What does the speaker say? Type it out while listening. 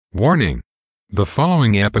Warning: the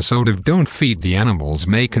following episode of Don't Feed the Animals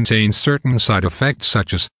may contain certain side effects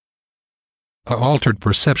such as a altered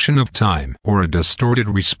perception of time or a distorted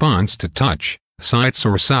response to touch, sights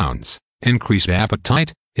or sounds, increased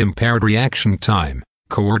appetite, impaired reaction time,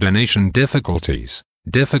 coordination difficulties,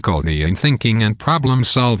 difficulty in thinking and problem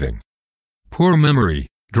solving, poor memory,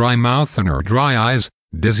 dry mouth and or dry eyes,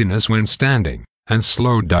 dizziness when standing, and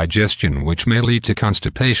slow digestion which may lead to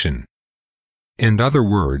constipation. In other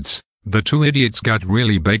words, the two idiots got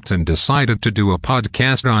really baked and decided to do a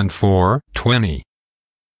podcast on 420.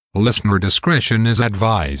 Listener discretion is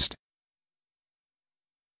advised.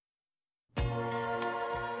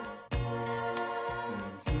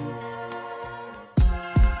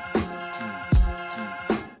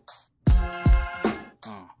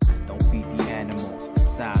 Don't feed the animals,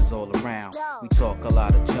 signs all around. We talk a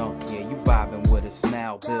lot of junk, yeah, you vibing with us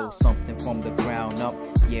now. Build something from the ground up,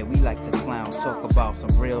 yeah, we like to clown. Talk about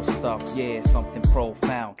some real stuff, yeah, something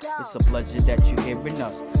profound. It's a pleasure that you hearing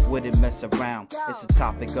us, wouldn't mess around. It's a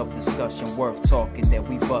topic of discussion worth talking that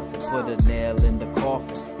we bustin'. Put a nail in the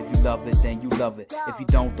coffin. If you love it, then you love it. If you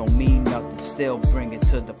don't mean nothing. Still bring it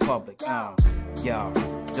to the public. Y'all,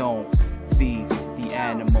 don't feed the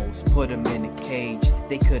animals. Put them in a cage.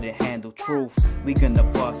 They couldn't handle truth. We gonna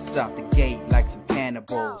bust out the gate like some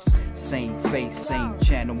cannibals. Same face, same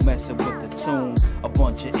channel, messing with the tune. A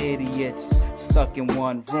bunch of idiots stuck in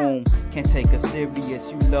one room. Can't take us serious.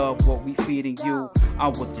 You love what we feeding you.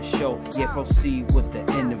 I'm with the show, yeah, proceed with the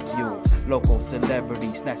interview. Local celebrity,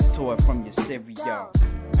 snatch a toy from your cereal.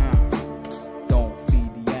 Don't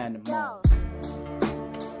feed the animals.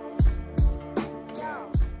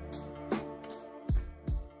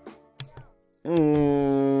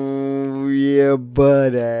 Ooh, yeah,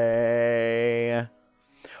 buddy.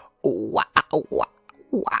 Wow, wow,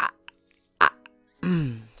 wow.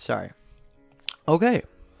 Sorry. Okay.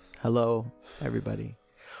 Hello, everybody.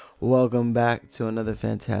 Welcome back to another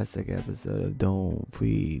fantastic episode of Don't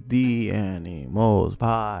Feed the Animals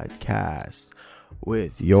podcast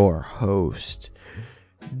with your host,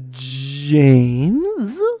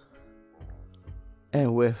 James.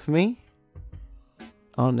 And with me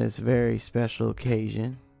on this very special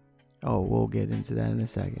occasion, we'll get into that in a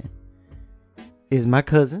second, is my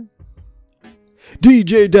cousin,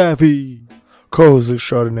 DJ Daffy. Co-host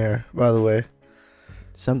extraordinaire, by the way.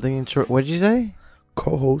 Something in short. What did you say?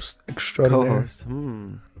 Co-host extraordinaire. Co-host.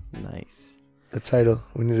 Nice. The title.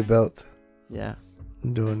 We need a belt. Yeah.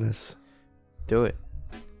 I'm doing this. Do it.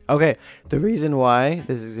 Okay. The reason why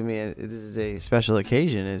this is a special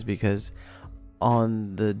occasion is because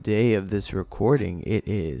on the day of this recording, it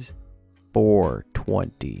is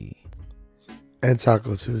 420. And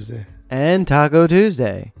Taco Tuesday. And Taco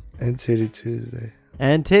Tuesday. And Titty Tuesday.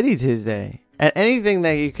 And Titty Tuesday. And anything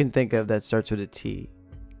that you can think of that starts with a T.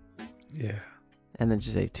 Yeah. And then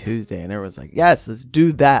just say Tuesday. And everyone's like, yes, let's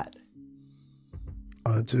do that.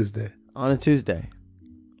 On a Tuesday. On a Tuesday.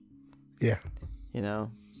 Yeah. You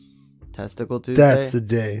know? Testicle Tuesday. That's the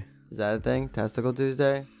day. Is that a thing? Testicle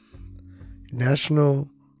Tuesday? National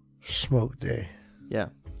Smoke Day. Yeah.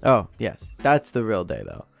 Oh, yes. That's the real day,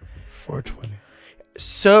 though. 420.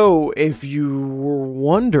 So, if you were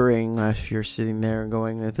wondering, if you're sitting there and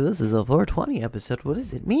going, if this is a 420 episode, what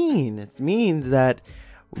does it mean? It means that,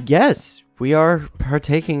 yes, we are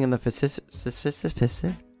partaking in the festivities.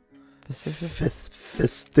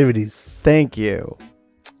 Thank you.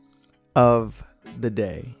 Of the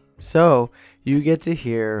day. So, you get to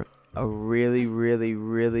hear a really, really,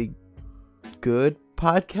 really good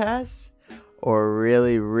podcast or a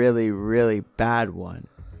really, really, really bad one.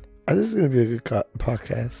 I think it's going to be a good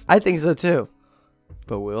podcast. I think so too.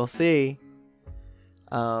 But we'll see.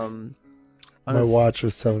 My watch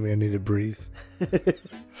was telling me I need to breathe.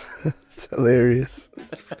 It's hilarious.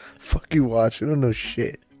 Fuck you, watch. I don't know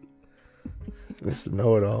shit. Mr.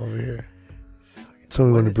 Know-it-all over here. Tell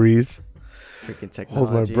me when to breathe. Freaking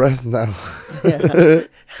technology. Hold my breath now. Yeah.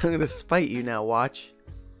 I'm going to spite you now, watch.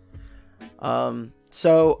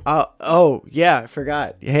 So, yeah, I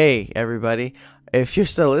forgot. Hey, everybody. If you're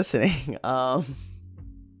still listening,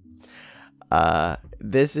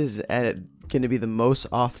 this is going to be the most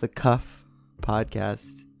off-the-cuff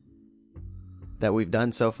podcast that we've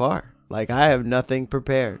done so far. Like, I have nothing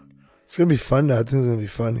prepared. It's going to be fun now. I think it's going to be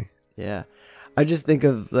funny. Yeah. I just think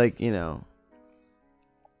of, like, you know,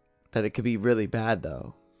 that it could be really bad,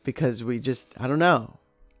 though. Because I don't know.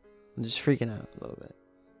 I'm just freaking out a little bit.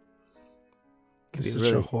 You're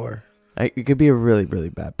such a whore. It could be a really, really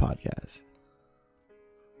bad podcast.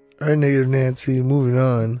 All right, Negative Nancy, moving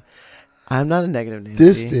on. I'm not a negative Nancy.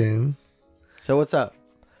 Distant. So what's up?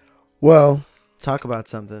 Well, Talk about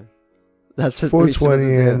something. That's what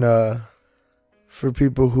 420, and for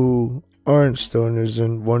people who aren't stoners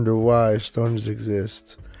and wonder why stoners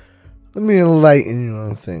exist, let me enlighten you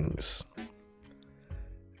on things.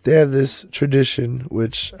 They have this tradition,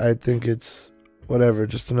 which I think it's whatever,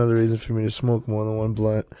 just another reason for me to smoke more than one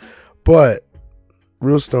blunt. But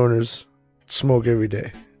real stoners smoke every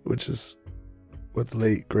day, which is what the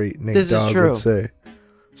late great Nate Dogg would say.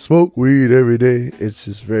 Smoke weed every day. It's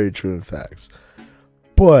just very true in facts.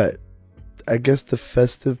 But I guess the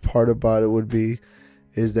festive part about it would be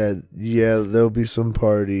is that, yeah, there'll be some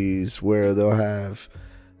parties where they'll have,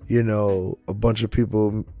 you know, a bunch of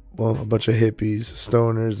people, well, a bunch of hippies,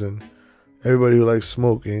 stoners, and everybody who likes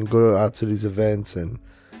smoking go out to these events, and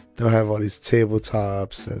they'll have all these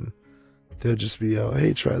tabletops, and they'll just be, oh,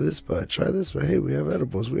 hey, try this, but hey, we have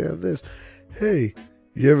edibles, we have this. Hey,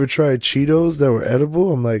 you ever tried Cheetos that were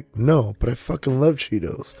edible? I'm like, no, but I fucking love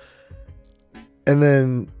Cheetos. And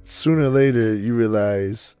then sooner or later you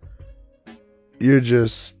realize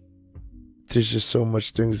there's just so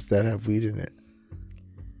much things that have weed in it.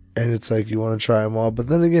 And it's like you want to try them all. But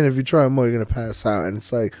then again, if you try them all, you're going to pass out. And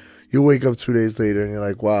it's like you wake up 2 days later and you're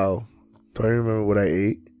like, wow, do I remember what I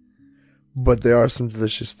ate? But there are some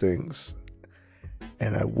delicious things.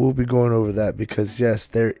 And I will be going over that because, yes,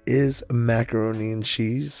 there is a macaroni and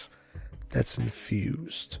cheese that's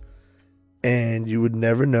infused. And you would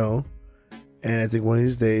never know. And I think one of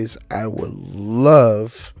these days I would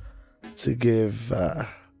love to give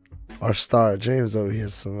our star, James, over here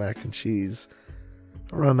some mac and cheese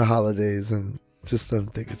around the holidays, and just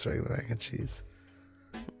don't think it's regular mac and cheese.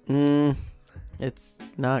 It's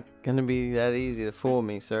not going to be that easy to fool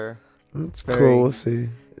me, sir. It's cool. We'll see.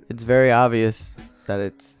 It's very obvious that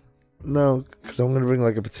it's... No, because I'm going to bring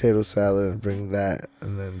like a potato salad and bring that,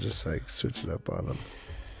 and then just like switch it up on them.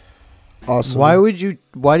 Also, why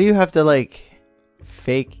do you have to like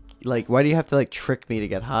fake, like, why do you have to like trick me to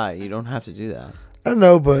get high? You don't have to do that. I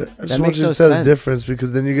know, but I just want you to tell the difference,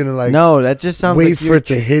 because then you're going to like... No, that just sounds wait for it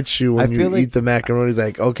to hit you when you eat the macaroni. It's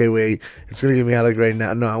like, okay, wait, it's going to get me high like right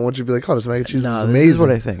now. No, I want you to be like, oh, this mac and cheese is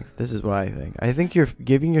amazing. This is what I think. I think you're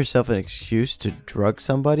giving yourself an excuse to drug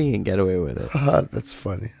somebody and get away with it. That's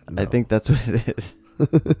funny. No. I think that's what it is.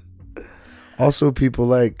 Also, people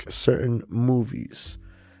like certain movies.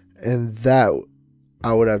 And that,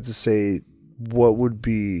 I would have to say, what would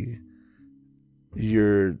be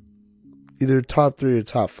your either top 3 or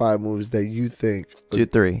top 5 movies that you think... Two,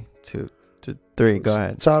 three. Go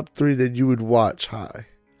ahead. Top 3 that you would watch high.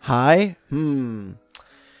 High?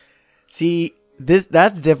 See,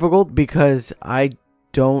 that's difficult because I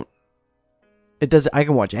can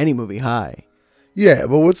watch any movie high. Yeah,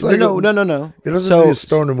 but what's like... No. It doesn't be a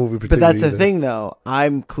stoner movie particularly. But that's the thing, though.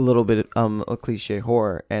 I'm a little bit a cliche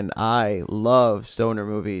whore, and I love stoner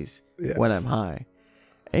movies when I'm high.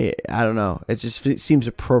 I don't know. It just seems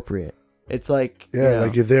appropriate. It's like...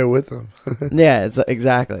 like you're there with them. Yeah, it's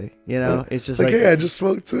exactly. You know, it's just like... Hey, I just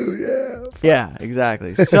smoked too, yeah. Yeah,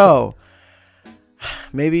 exactly. So,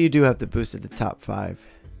 maybe you do have to boost it to top 5,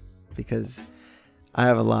 because I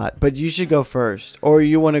have a lot. But you should go first, or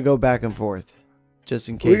you want to go back and forth. Just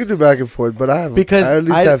in case. We can do back and forth, but I at least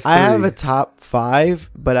have 3. I have a top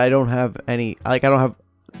 5, but I don't have any. Like,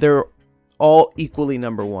 they're all equally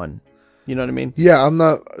number 1. You know what I mean? Yeah, I'm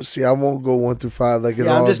not. See, I won't go 1 through 5. Like,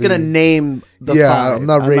 I'm just gonna name the 5. I'm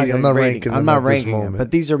not ranking. I'm not ranking. I'm not ranking them,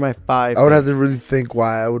 but these are my 5. I would have to really think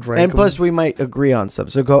why I would rank. And plus, we might agree on some.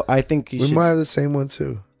 So go. I think we might have the same one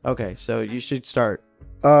too. Okay, so you should start.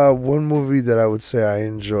 One movie that I would say I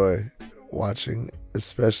enjoy watching,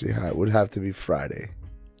 especially high, would have to be Friday.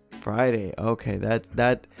 Friday. Okay,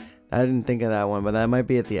 that I didn't think of that one, but that might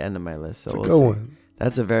be at the end of my list. So it's a good one.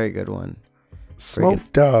 That's a very good one. Smoke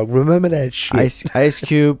Dog. Remember that shit. Ice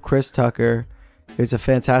Cube, Chris Tucker. It was a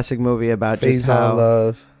fantastic movie about Phase just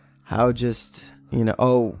how just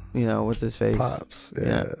what's his face? Pops.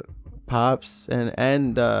 Yeah. Pops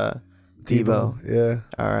and Debo. Yeah.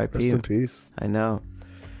 R.I.P. Rest in peace. I know.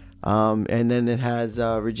 And then it has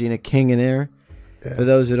Regina King in there. Yeah. For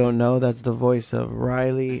those who don't know, that's the voice of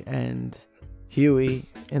Riley and Huey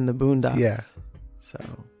in the Boondocks. Yeah. So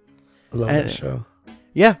I love that show.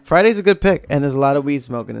 Yeah, Friday's a good pick, and there's a lot of weed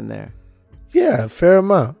smoking in there. Yeah, fair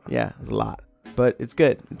amount. Yeah, a lot. But it's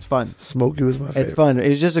good. It's fun. Smokey was my favorite. It's fun.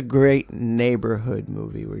 It's just a great neighborhood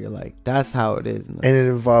movie where you're like, that's how it is. And it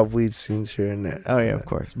involved weed scenes here and there. Oh, yeah, of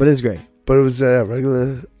course. But it's great. But it was a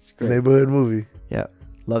regular neighborhood movie. Yeah,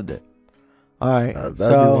 loved it. All right,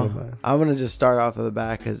 so I'm going to just start off of the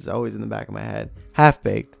back because it's always in the back of my head.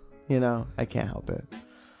 Half-Baked. I can't help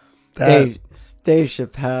it. Dave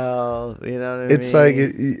Chappelle, you know what I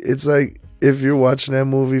mean? It's like if you're watching that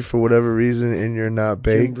movie for whatever reason and you're not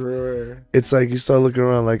baked, it's like you start looking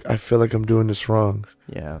around like, I feel like I'm doing this wrong.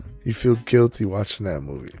 Yeah. You feel guilty watching that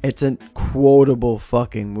movie. It's a quotable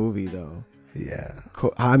fucking movie, though. Yeah.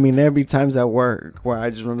 I mean, there be times at work where I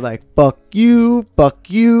just remember like, fuck you, fuck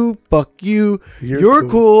you, fuck you. You're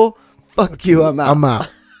cool. Fuck you, I'm out. I'm out.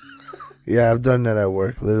 Yeah, I've done that at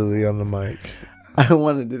work, literally on the mic. I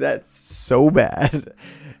want to do that so bad.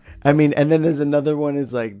 I mean, and then there's another one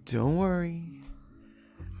is like, don't worry.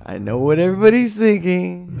 I know what everybody's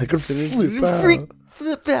thinking. They could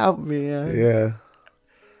flip out, man. Yeah.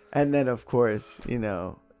 And then, of course, you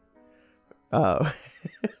know, what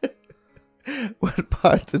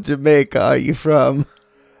parts of Jamaica are you from?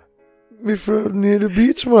 Me from near the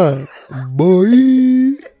beach, man.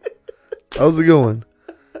 Boy. How's it going?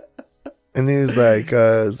 And he was like,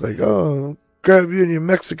 oh, grab you and your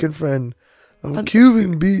Mexican friend. I'm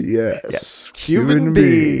Cuban B. Yes. Cuban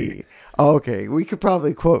B. Oh, okay, we could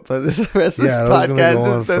probably quote for this rest of this podcast. Go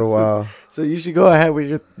on for a while. So you should go ahead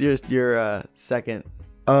with your second.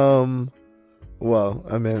 Well,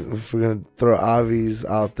 I mean, if we're gonna throw Avi's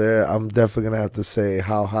out there, I'm definitely gonna have to say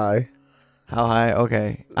How High. How High?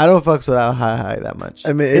 Okay, I don't fucks with How High that much.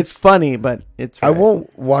 I mean, it's funny, but it's. I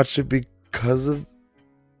won't watch it because of.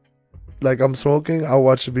 Like, I'm smoking, I'll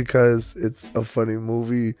watch it because it's a funny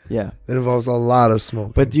movie. Yeah. It involves a lot of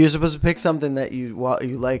smoking. But you're supposed to pick something that you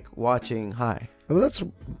like watching high. I mean,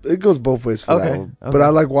 it goes both ways for that one. Okay. But I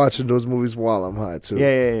like watching those movies while I'm high, too.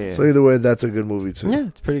 Yeah. So either way, that's a good movie, too. Yeah,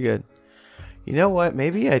 it's pretty good. You know what?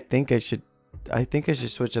 Maybe I think I should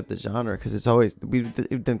switch up the genre because it's always...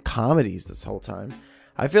 We've done comedies this whole time.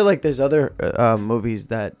 I feel like there's other movies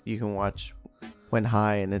that you can watch when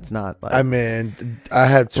high and it's not like... I mean, I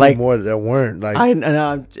had two more that weren't like...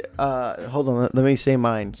 hold on, let me say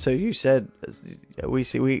mine. So you said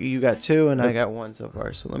you got two and I got one so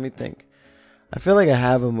far. So let me think. I feel like I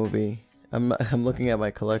have a movie. I'm looking at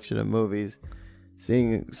my collection of movies,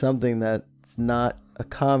 seeing something that's not a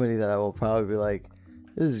comedy that I will probably be like,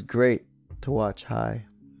 this is great to watch high.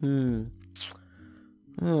 You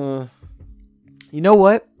know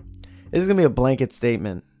what? This is gonna be a blanket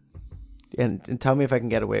statement. And tell me if I can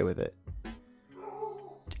get away with it.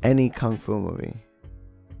 Any kung fu movie.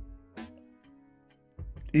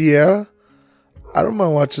 Yeah. I don't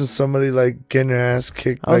mind watching somebody like getting their ass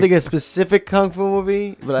kicked. I don't think a specific kung fu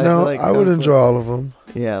movie, but I feel like I would enjoy all of them.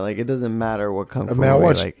 Yeah, like it doesn't matter what kung fu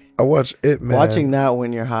movie. I watch It Man. Watching that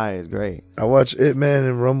when you're high is great. I watch It Man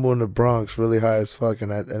and Rumble in the Bronx really high as fuck,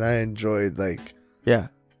 and I enjoyed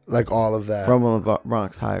like all of that. Rumble in the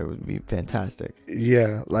Bronx high would be fantastic.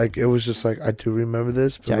 Yeah, like it was just like I do remember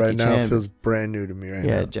this, but Jackie now it feels brand new to me right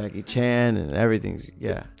now. Yeah, Jackie Chan and everything's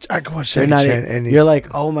I can watch Jackie Chan and you're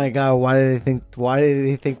like, oh my god, why do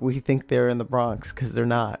they think we think they're in the Bronx? Because they're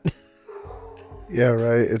not. Yeah,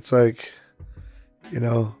 right. It's like,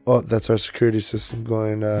 that's our security system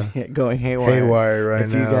going going haywire right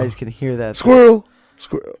now. If you guys can hear that, squirrel.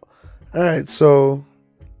 All right, so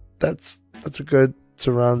that's a good.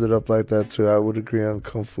 To round it up like that too, I would agree on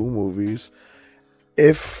kung fu movies.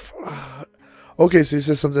 If okay, so you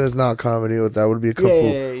said something that's not comedy, or that would be a kung fu.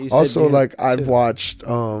 Yeah, also, like I've watched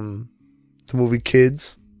the movie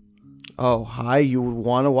Kids. Oh, high! You would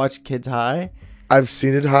want to watch Kids High? I've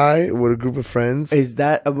seen it high with a group of friends. Is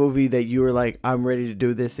that a movie that you were like, I'm ready to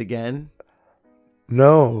do this again?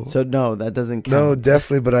 No. So no, that doesn't count. No,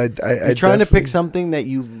 definitely. But You're trying to pick something that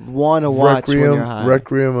you want to watch when you're high.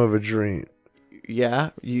 Requiem of a Dream. Yeah,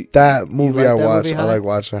 that movie I watch. I like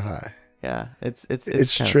watching high. Yeah, it's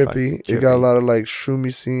trippy. It got a lot of like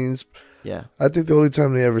shroomy scenes. Yeah, I think the only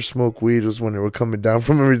time they ever smoked weed was when they were coming down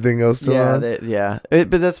from everything else. But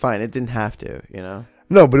that's fine. It didn't have to,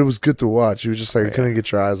 No, but it was good to watch. You was just like you couldn't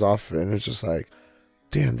get your eyes off it, and it's just like,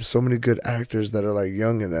 damn, there's so many good actors that are like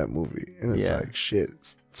young in that movie, and it's like shit.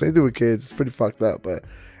 Same thing with Kids. It's pretty fucked up, but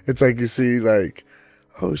it's like you see like.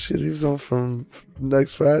 Oh shit, he was on from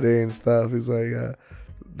next Friday and stuff. He's like,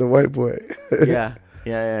 the white boy. Yeah.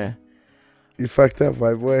 You fucked up,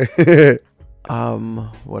 white boy.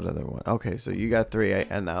 What other one? Okay, so you got three,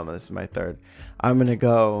 and now this is my third. I'm gonna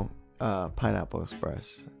go Pineapple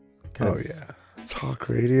Express. Oh yeah, Talk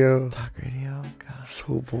Radio. God,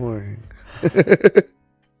 so boring. I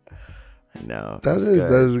know. That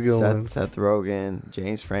is a good one. Seth Rogen,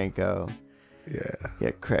 James Franco.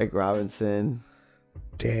 Yeah, Craig Robinson.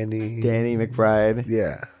 Danny McBride.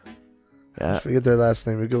 Yeah. I forget their last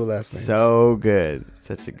name. We go with last name. So good.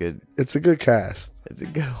 It's a good cast. It's a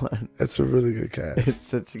good one. It's a really good cast. It's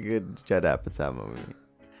such a good Judd Apatow movie.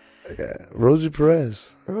 Yeah. Rosie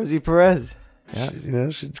Perez.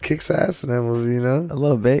 Yeah. She kicks ass in that movie, A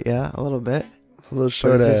little bit, yeah. A little bit. A little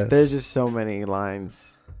short ass. There's just so many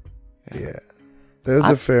lines. Yeah. There's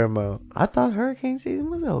a fair amount. I thought hurricane season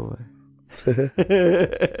was over.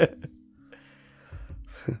 That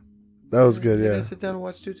was good, You yeah. gonna sit down and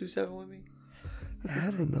watch 227 with me? I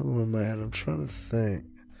had another one in my head. I'm trying to think.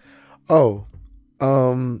 Oh,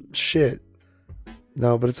 shit.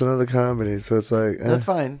 No, but it's another comedy, so it's like... That's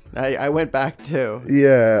fine. I went back too.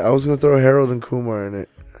 Yeah, I was going to throw Harold and Kumar in it.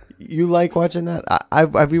 You like watching that?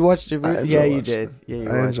 Have you watched it? Yeah, you did.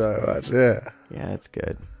 Yeah, I enjoy watching it, yeah. Yeah, it's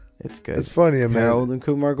good. It's good. It's funny, man. Harold and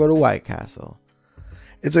Kumar go to White Castle.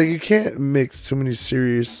 It's like you can't mix too many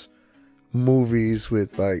serious movies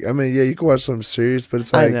with like... I mean, yeah, you can watch something serious, but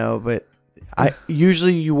it's like... I know, but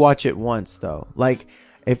usually you watch it once, though. Like,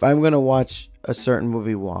 if I'm going to watch a certain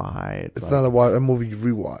movie, why? It's like, not a movie you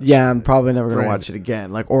rewatch. Yeah, I'm probably never going to watch it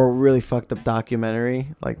again. Like, or a really fucked up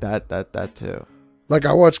documentary. Like that too. Like,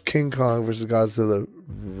 I watched King Kong versus Godzilla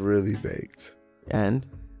really baked. And?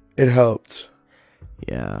 It helped.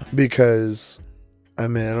 Yeah. Because, I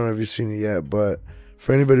mean, I don't know if you've seen it yet, but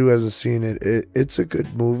for anybody who hasn't seen it, it's a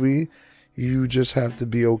good movie. You just have to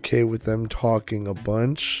be okay with them talking a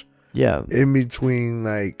bunch. Yeah. In between,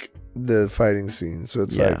 like, the fighting scenes. So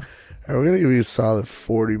it's like, all right, we're going to give you a solid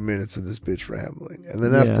 40 minutes of this bitch rambling. And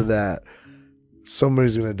then after that,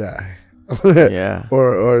 somebody's going to die. Yeah.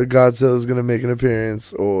 Or Godzilla's going to make an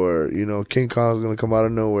appearance. Or, you know, King Kong's going to come out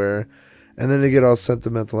of nowhere. And then they get all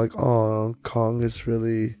sentimental, like, oh, Kong is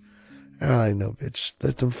really... I know, bitch.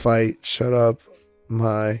 Let them fight. Shut up. I'm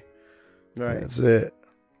high. Right. That's it.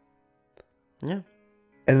 Yeah.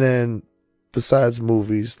 And then, besides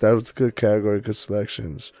movies, that was a good category, good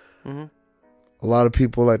selections. Mm-hmm. A lot of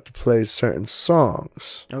people like to play certain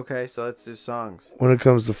songs. Okay, so let's do songs. When it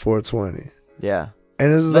comes to 420. Yeah.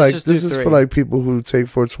 And this is for like people who take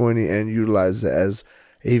 420 and utilize it as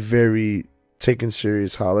a very taken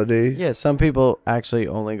serious holiday. Yeah, some people actually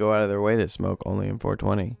only go out of their way to smoke only in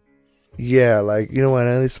 420. Yeah, like, you know what,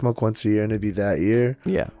 I only smoke once a year and it'd be that year.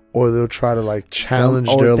 Yeah. Or they'll try to like challenge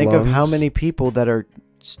their lungs. Think of how many people that are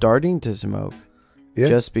starting to smoke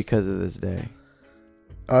just because of this day.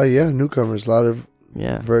 Oh yeah, newcomers, a lot of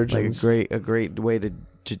virgins. Like a great way to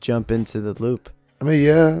jump into the loop. I mean,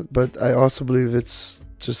 yeah, but I also believe it's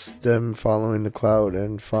just them following the cloud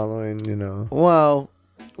and following, you know. Well,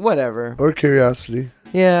 whatever. Or curiosity.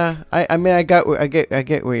 Yeah, I mean, I get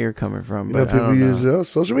where you're coming from. You but know, people use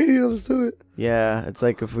social media. Let's do it. Yeah, it's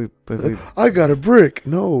like if we I got a brick.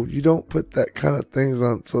 No, you don't put that kind of things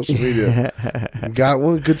on social media. You got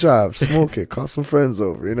one, good job. Smoke it. Call some friends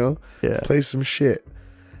over. You know. Yeah. Play some shit.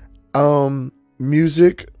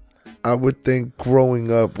 Music. I would think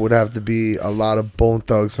growing up would have to be a lot of Bone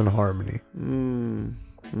Thugs and Harmony.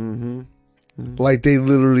 Mm-hmm. Like they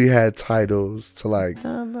literally had titles to like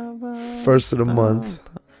first of the month.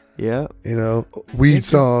 Yeah. You know, weed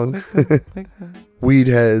song, weed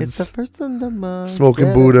heads. It's the first of the month.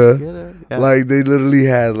 Smoking Buddha. Yeah. Like they literally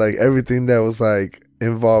had like everything that was like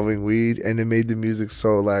involving weed, and it made the music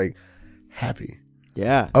so like happy.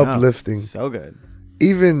 Yeah. Uplifting. No, so good.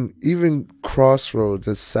 Even Crossroads,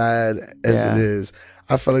 as sad as it is,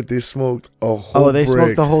 I felt like they smoked a whole Oh, they brick,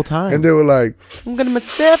 smoked the whole time. and they were like, I'm gonna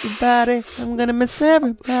miss everybody. I'm gonna miss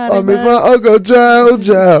everybody. I miss my Uncle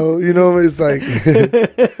Joe. You know, it's like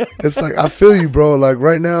it's like I feel you, bro. Like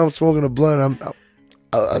right now I'm smoking a blunt.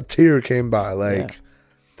 A tear came by. Like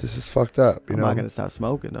this is fucked up. You know, I'm not gonna stop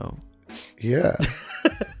smoking though. Yeah.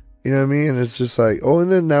 You know what I mean? It's just like, oh,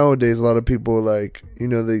 and then nowadays a lot of people are like, you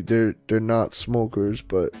know, they're not smokers,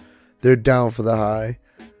 but they're down for the high.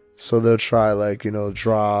 So they'll try like, you know,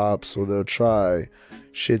 drops, or they'll try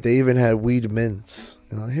shit. They even had weed mints.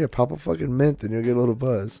 You know, here, pop a fucking mint and you'll get a little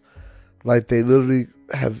buzz. Like they literally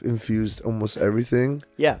have infused almost everything.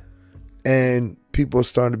 Yeah. And people are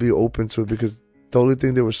starting to be open to it because the only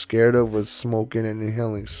thing they were scared of was smoking and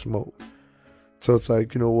inhaling smoke. So it's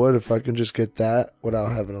like, you know what, if I can just get that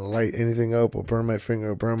without having to light anything up or burn my finger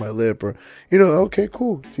or burn my lip or, you know, okay,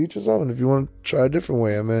 cool. Teach his own. If you want to try a different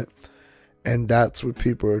way, I meant. And that's what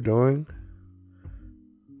people are doing,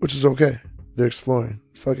 which is okay. They're exploring.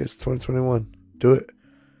 Fuck it, it's 2021. Do it.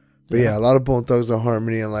 But yeah, a lot of Bone Thugs and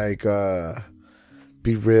Harmony and like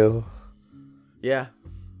Be Real. Yeah.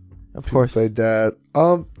 Of People course. played that.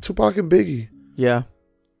 Tupac and Biggie. Yeah.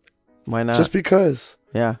 Why not? Just because.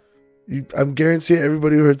 Yeah. I'm guaranteeing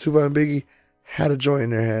everybody who heard Tupac and Biggie had a joint in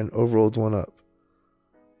their hand or rolled one up.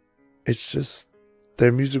 It's just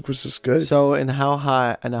their music was just good. So and how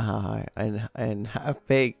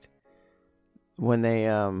baked when they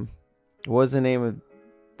what was the name of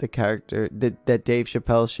the character that Dave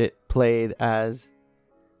Chappelle shit played as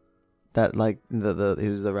that, like the he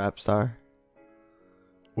was the rap star?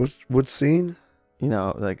 What scene? you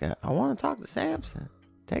know, like, I want to talk to Samson.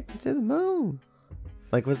 Take him to the moon.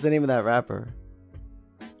 Like, what's the name of that rapper?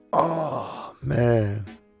 Oh, man.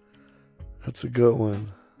 That's a good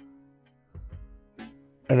one.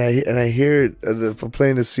 And I hear it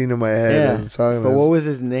playing the scene in my head at the time. But what was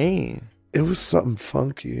his name? It was something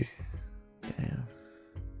funky. Damn.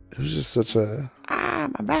 It was just such a... My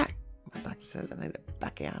back. My doctor says I need a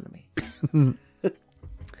bacchiotomy.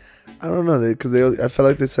 I don't know. Because I felt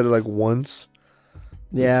like they said it like once.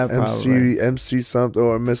 Yeah, probably. MC something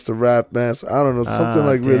or Mr. Rap Mask. I don't know. Something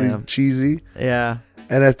like really cheesy. Yeah.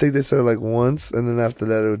 And I think they said it like once. And then after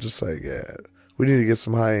that, it was just like, yeah, we need to get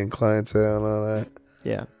some high-end clientele and all that.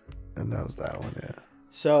 Yeah. And that was that one, yeah.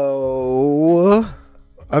 So...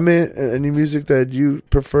 I mean, any music that you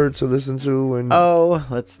prefer to listen to? When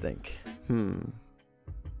let's think. I mean,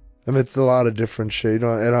 it's a lot of different shit. It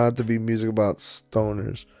don't have to be music about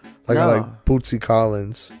stoners. Like, I like Bootsy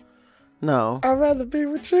Collins. No. I'd rather be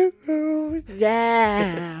with you.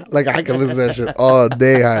 Yeah. Like, I can listen to that shit all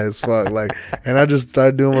day high as fuck. Like, and I just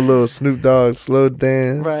start doing a little Snoop Dogg slow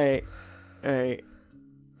dance. Right.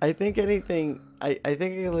 I think anything... I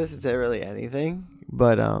think I can listen to really anything.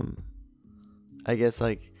 But, I guess,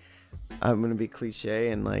 like, I'm gonna be cliche,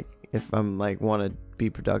 and like, if I'm like want to be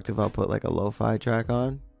productive, I'll put like a lo-fi track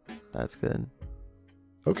on. That's good.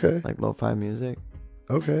 Okay. Like lo-fi music.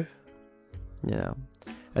 Okay. You know,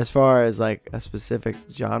 as far as like a specific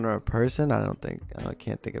genre of person, I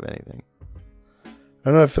can't think of anything. I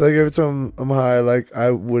don't know. I feel like every time I'm high, like I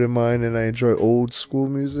wouldn't mind, and I enjoy old school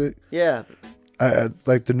music. Yeah. I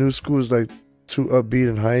like the new school is like too upbeat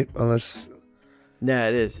and hype, unless. Yeah,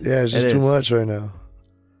 it is. Yeah, it's just too much right now.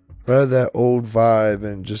 Rather that old vibe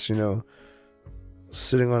and just, you know,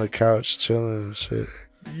 sitting on a couch chilling and shit.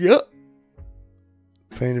 Yep.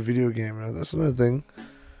 Playing a video game. Right? That's another thing.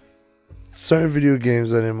 Certain video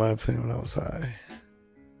games I didn't mind playing when I was high.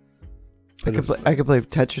 I could play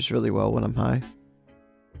Tetris really well when I'm high.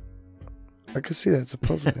 I could see that. It's a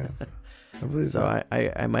puzzle game. I believe so that.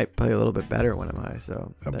 I might play a little bit better when I'm high.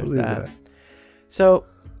 So I believe that. So...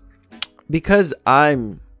 because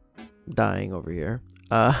I'm dying over here,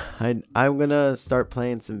 I'm gonna start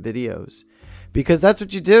playing some videos, because that's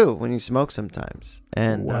what you do when you smoke sometimes,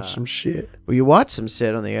 and watch some shit. Well, you watch some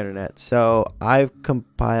shit on the internet. So I've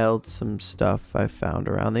compiled some stuff I found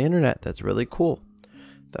around the internet that's really cool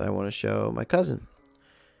that I want to show my cousin.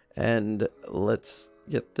 And let's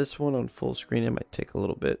get this one on full screen. It might take a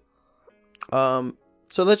little bit.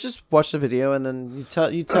 So let's just watch the video, and then you tell.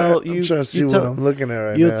 I'm trying to see what I'm looking at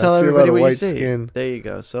right now. You'll tell everybody what you see. Skin. There you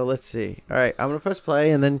go. So let's see. All right, I'm gonna press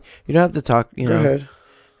play, and then you don't have to talk. Go ahead,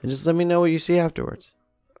 and just let me know what you see afterwards.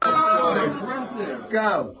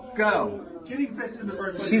 Go.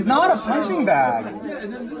 She's not a punching bag. Yeah,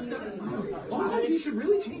 and then this guy. Also, you should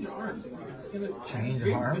really change arms. Change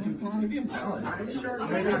arms? It's gonna be imbalanced.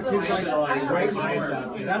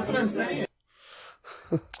 That's what I'm saying.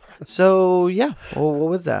 So yeah, well,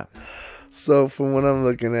 what was that? So from what I'm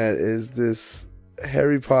looking at is this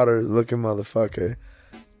Harry Potter looking motherfucker,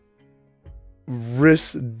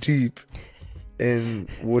 wrist deep in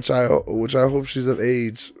which I hope she's of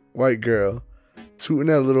age, white girl, tooting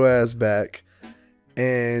that little ass back,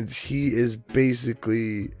 and he is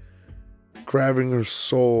basically grabbing her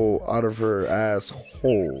soul out of her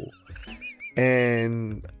asshole,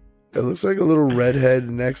 and it looks like a little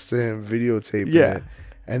redhead next to him videotaping it.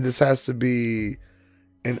 And this has to be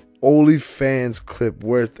an OnlyFans clip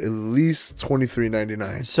worth at least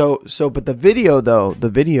 $23.99. So, but the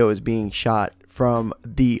video is being shot from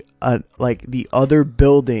the other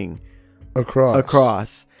building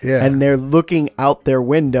across. Yeah, and they're looking out their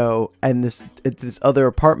window, and this other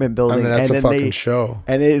apartment building. I mean, that's and a fucking show.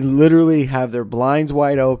 And they literally have their blinds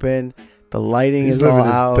wide open. The lighting is all out. He's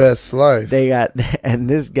living his best life. They got, and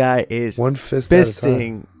this guy is one fist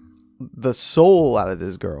fisting the soul out of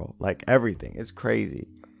this girl, like everything. It's crazy.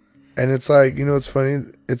 And it's like, you know, it's funny.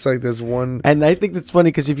 It's like there's one, and I think that's funny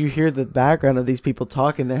because if you hear the background of these people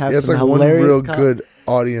talking, they have it's some like hilarious one real good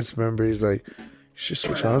audience member. He's like, "You should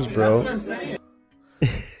switch arms, bro." That's what I'm saying.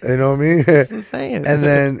 You know what I mean? That's what I'm saying. And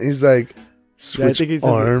then he's like, "Switch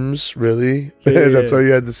arms, really?" Yeah, That's all you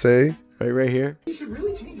had to say. Right here. You should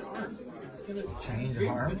really change arms. Change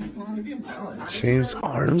arms? It's gonna be imbalanced. Change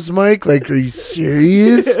arms, Mike? Like, are you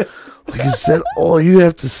serious? Like, is that all you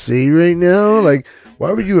have to say right now? Like,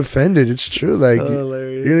 why were you offended? It's true. Like,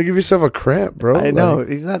 you're gonna give yourself a cramp, bro. I know. Like,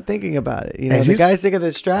 he's not thinking about it. You know, the guy's thinking of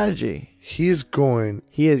the strategy. He is going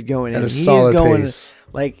at a solid pace.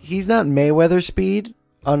 Like, he's not Mayweather speed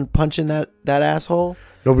on punching that asshole.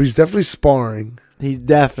 No, but he's definitely sparring. He's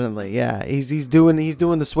definitely, yeah. He's doing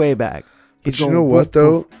the sway back. But you know what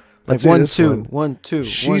though? Like tell you 1, this 2, one. 1, 2.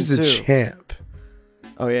 She's 1, a 2. champ.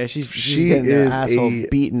 Oh yeah, she's She getting is the asshole a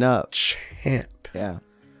beaten up. Champ. Yeah.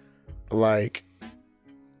 Like,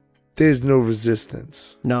 there's no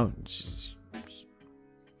resistance. No.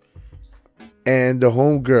 And the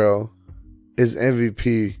homegirl is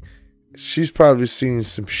MVP. She's probably seen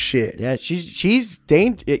some shit. Yeah, she's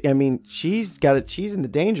I mean, she's got it. She's in the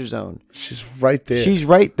danger zone. She's right there. She's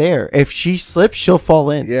right there. If she slips, she'll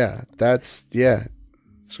fall in. Yeah, it's gonna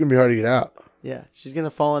be hard to get out. Yeah, she's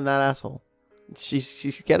gonna fall in that asshole.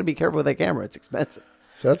 She's got to be careful with that camera. It's expensive.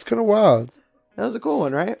 So that's kind of wild. That was a cool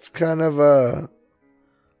one, right? It's kind of Let's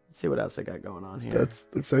see what else I got going on here. that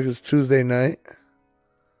looks like it's Tuesday night.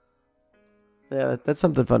 Yeah, that's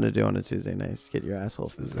something fun to do on a Tuesday night. Just get your asshole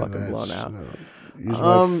Tuesday fucking night, blown just, out. use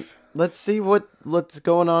my Let's see what's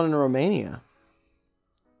going on in Romania.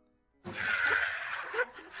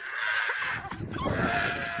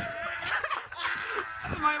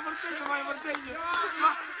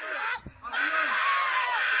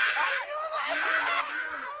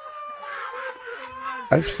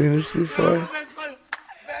 I've seen this before.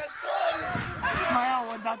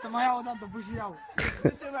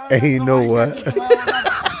 And you know what?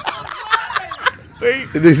 Wait.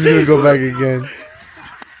 And then he's gonna go back again.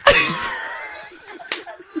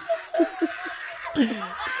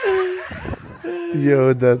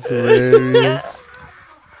 Yo, that's hilarious.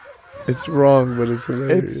 It's wrong, but it's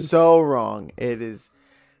hilarious. It's so wrong. It's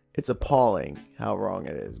appalling how wrong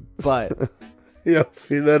it is. But Yo, if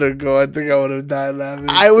he let her go, I think I would have died laughing.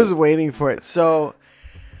 I was waiting for it. So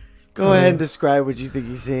go ahead and describe what you think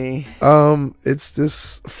you see. It's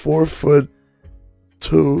this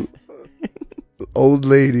 4'2" old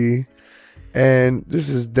lady, and this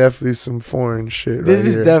is definitely some foreign shit. This right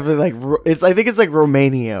is here. definitely like I think it's like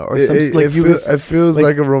Romania or something. It feels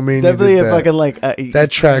like a Romanian. Definitely did a that. fucking like That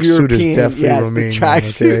tracksuit is definitely Romanian. The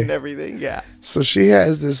tracksuit okay? and everything. Yeah, So she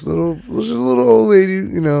has this little old lady,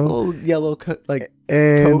 you know, little yellow coat.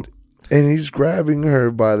 and he's grabbing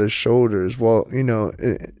her by the shoulders. Well, you know,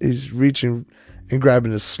 he's reaching and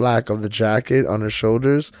grabbing the slack of the jacket on her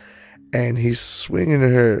shoulders, and he's swinging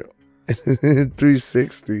her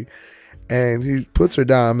 360, and he puts her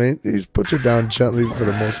down. Man, he puts her down gently for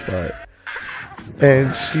the most part,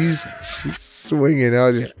 and she's swinging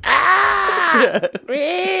out.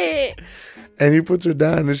 And he puts her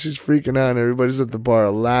down, and she's freaking out. And everybody's at the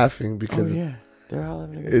bar laughing because they're all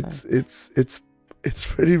having a good time. it's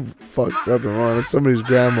pretty fucked up and wrong. It's somebody's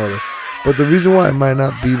grandmother. But the reason why it might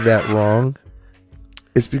not be that wrong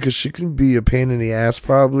is because she can be a pain in the ass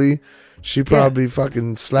probably. She probably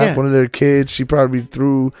fucking slapped one of their kids. She probably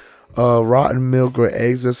threw rotten milk or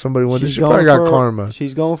eggs at somebody one day. She probably got karma.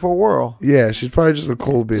 She's going for a whirl. Yeah, she's probably just a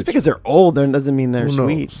cold bitch. Just because they're old doesn't mean they're Who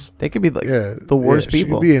sweet. knows? They could be like the worst She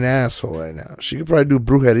people. could be an asshole right now. She could probably do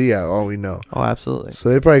brujeria, all we know. Oh, absolutely. So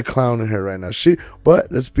they're probably clowning her right now.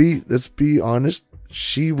 But let's be honest.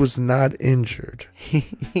 She was not injured.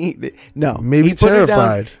 No. Maybe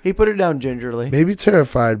terrified. He put her down gingerly. Maybe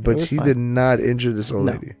terrified, but he fine. did not injure this old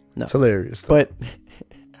lady. No. It's hilarious. Though. But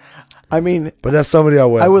I mean, But that's somebody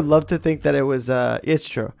abuela. I would love to think that it was. It's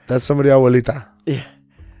true. That's somebody abuelita. Yeah.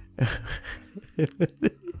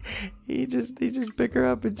 he just pick her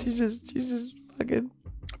up and she's just fucking.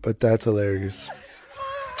 But that's hilarious.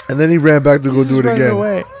 And then he ran back to go do it running again.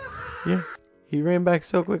 Away. Yeah, he ran back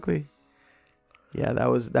so quickly. Yeah, that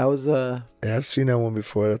was. Yeah, I've seen that one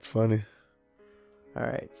before. That's funny. All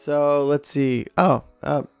right, so let's see. Oh,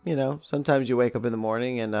 you know, sometimes you wake up in the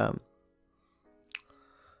morning and It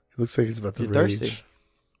looks like he's about to you're rage. thirsty.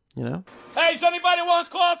 You know. Hey, does anybody want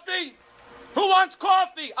coffee? Who wants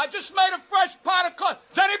coffee? I just made a fresh pot of coffee.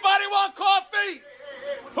 Does anybody want coffee?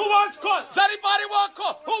 Who wants coffee? Does anybody want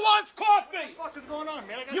coffee? Who wants coffee? What the fuck is going on,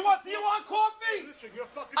 man? Do you want coffee? Listen, you're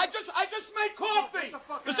fucking... I just made coffee.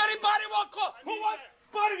 Does anybody want coffee? Who wants?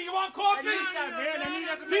 Buddy, do you want coffee? I need that, man. I need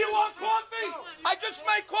that to Do you want coffee? I just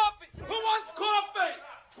made coffee. Who wants coffee?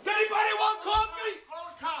 Does anybody want coffee?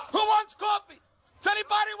 Call the cops. Who wants coffee? Does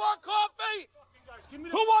anybody want coffee?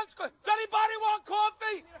 Who wants coffee? Does anybody want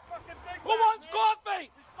coffee? Who wants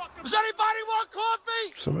coffee? Does anybody want coffee?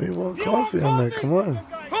 Somebody want You coffee? want I'm like, come on.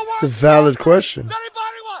 Who wants It's a valid coffee? question. Does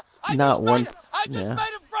anybody want? Not one- I just yeah.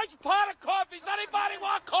 made a fresh pot of coffee. Does anybody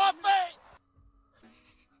want coffee?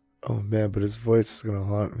 Oh man, but his voice is gonna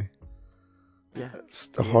haunt me. Yeah. It's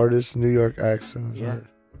the hardest New York accent I've Yeah. heard.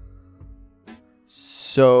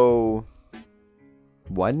 So,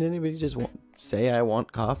 why didn't anybody just say I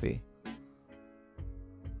want coffee?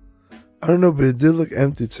 I don't know, but it did look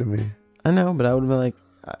empty to me. I know, but I would have been like,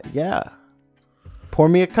 yeah. Pour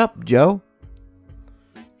me a cup, Joe.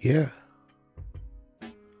 Yeah.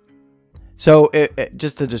 So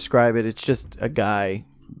just to describe it, it's just a guy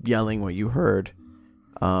yelling what you heard,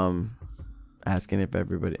 asking if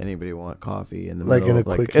anybody want coffee in the Like middle in of a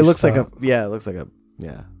like quickie it looks stop. like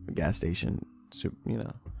a gas station,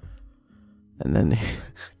 and then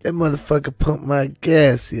That motherfucker pumped my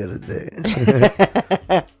gas the other day.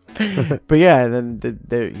 but yeah, and then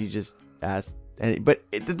there he just asked. But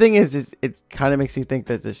the thing is it kind of makes me think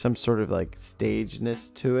that there's some sort of like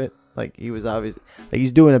stagedness to it. Like he was obvious, like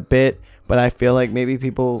he's doing a bit, but I feel like maybe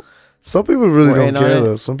people. Some people really We're don't in on care it.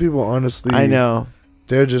 though. Some people honestly, I know.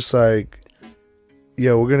 they're just like,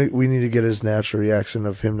 yeah, we need to get his natural reaction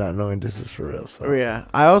of him not knowing this is for real. So. Oh, yeah,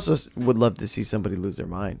 I also would love to see somebody lose their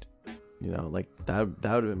mind. You know, like that would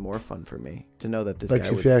have been more fun for me to know that this Like guy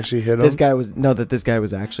if was. you actually hit him. This guy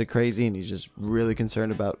was actually crazy, and he's just really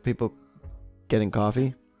concerned about people getting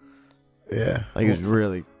coffee. Yeah. Like he was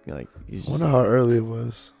really like he's I just. wonder how early it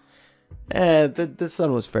was. The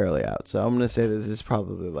sun was fairly out, so I'm gonna say that this is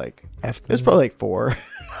probably like After it was probably like 4.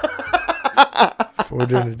 4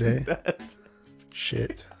 during the day.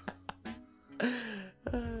 Shit.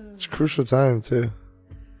 It's a crucial time too.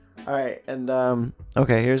 All right, and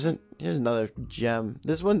okay, here's another gem.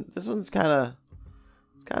 This one's kind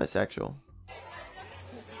of sexual.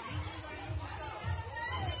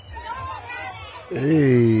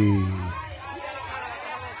 Hey.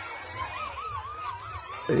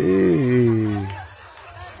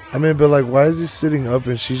 I mean, but like, why is he sitting up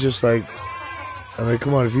and she's just like, I mean,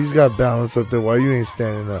 come on, if he's got balance up there, why you ain't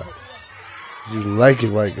standing up? 'Cause you like it,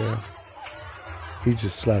 white girl. He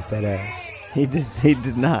just slapped that ass. He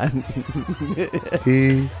did not.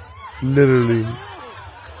 He literally.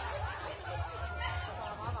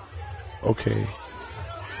 Okay.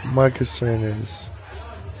 My concern is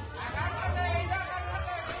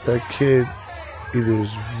that kid either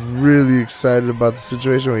is really excited about the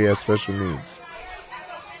situation or he has special needs.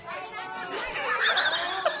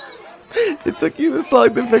 It took you this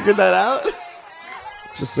long to figure that out?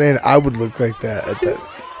 Just saying, I would look like that at that.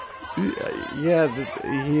 Yeah,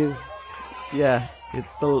 he is. Yeah,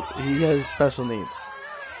 he has special needs.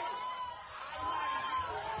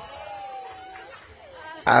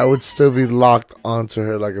 I would still be locked onto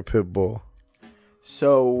her like a pit bull.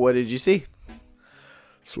 So, what did you see?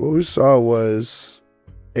 So what we saw was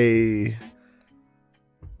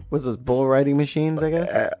What's those bull riding machines, I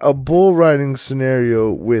guess? a bull riding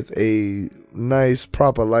scenario with a nice,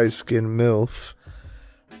 proper light-skinned MILF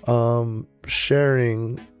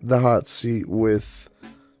sharing the hot seat with,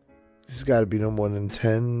 he's got to be no more than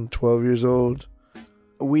 10, 12 years old.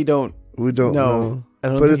 We don't know. I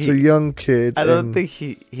don't But think it's a young kid. I don't think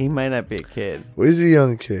he might not be a kid. Well, he's a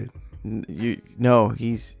young kid.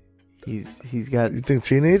 He's got. You think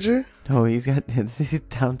teenager? No, he's got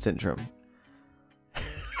Down syndrome.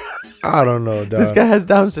 I don't know, dog. This guy has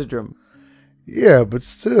Down syndrome. Yeah, but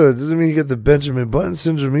still, it doesn't mean you get the Benjamin Button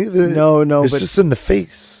syndrome either. No, it's just in the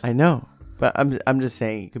face. I know, but I'm just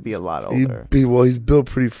saying he could be a lot older. He's built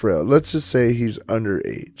pretty frail. Let's just say he's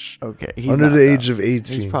underage. Okay, he's under not, the age of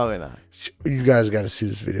 18. He's probably not. You guys got to see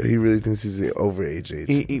this video. He really thinks he's over age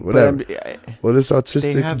 18. Whatever. Well, this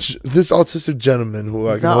autistic gentleman who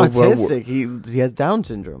I he's can not hope autistic. He has Down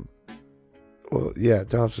syndrome. Well, yeah,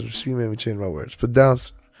 Down syndrome. She made me change my words, but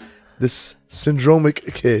this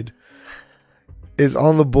syndromic kid is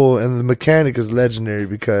on the bull, and the mechanic is legendary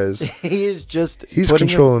because he's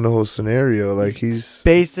controlling the whole scenario. Like he's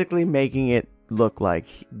basically making it look like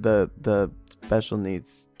the special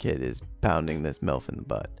needs kid is pounding this MILF in the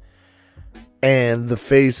butt. And the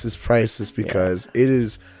face is priceless because it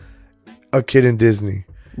is a kid in Disney.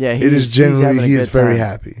 Yeah, it is generally he is very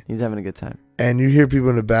happy. He's having a good time. And you hear people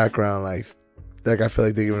in the background like I feel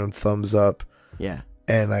like they're giving him thumbs up. Yeah.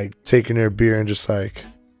 And like taking their beer and just like,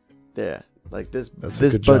 yeah, like this bud's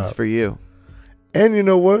job. for you. And you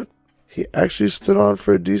know what? He actually stood on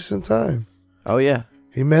for a decent time. Oh yeah.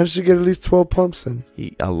 He managed to get at least 12 pumps in.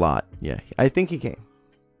 A lot. Yeah. I think he came.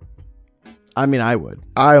 I mean, I would.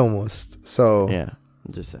 I almost. So yeah,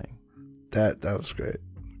 I'm just saying. That was great.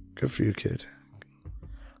 Good for you, kid.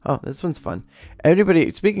 Oh, this one's fun.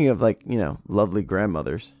 Everybody, speaking of like, lovely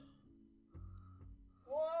grandmothers.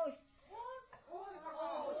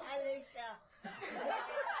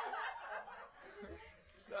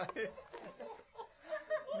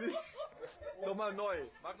 Nochmal neu.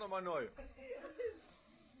 Mach nochmal neu.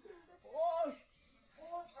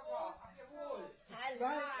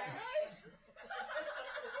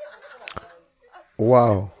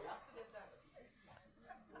 Wow.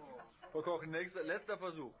 Verkochen, letzter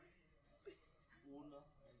Versuch.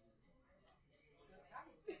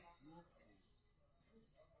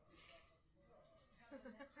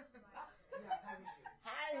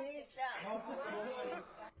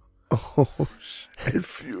 Oh, shit,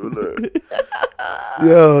 Fueler.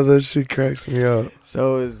 Yo, that shit cracks me up.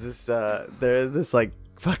 So is this there's this like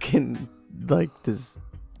fucking like this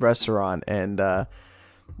restaurant and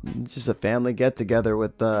just a family get together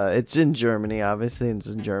with it's in Germany, obviously, and it's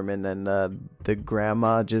in German, and the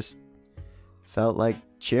grandma just felt like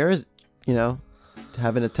cheers, you know,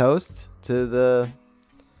 having a toast to the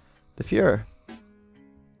Fuhrer.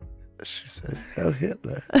 She said, "Hell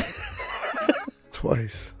Hitler."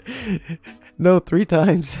 Twice. No, 3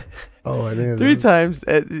 times. Oh, I didn't. 3 times,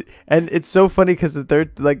 and it's so funny because the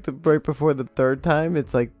third, like right before the third time,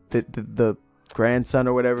 it's like the grandson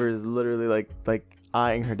or whatever is literally like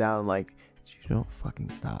eyeing her down, like, you don't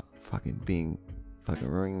fucking stop fucking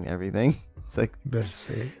ruining everything. It's like, You better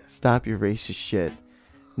say it. Stop your racist shit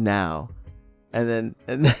now, and then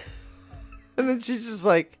and then she's just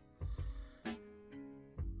like,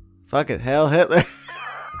 fucking hell Hitler.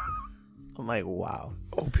 I'm like, wow.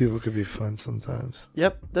 Old people could be fun sometimes.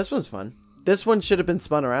 Yep, this one's fun. This one should have been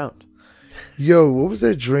spun around. Yo, what was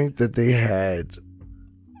that drink that they had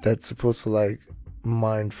that's supposed to like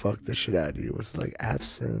mind fuck the shit out of you? Was it like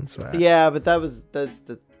absinthe? Or Yeah, but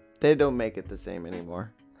they don't make it the same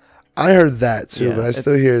anymore. I heard that too, Yeah, but I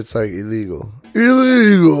still hear it's like illegal.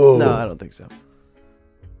 Illegal. No, I don't think so.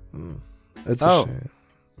 That's a shame.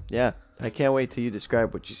 Yeah, I can't wait till you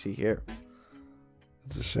describe what you see here.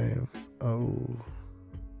 It's a shame. Oh.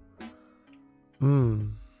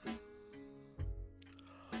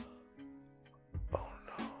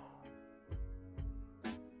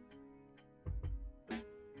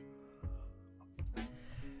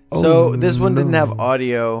 So this one didn't have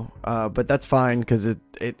audio, but that's fine because it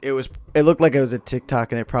looked like it was a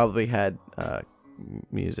TikTok and it probably had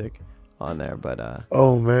music on there. But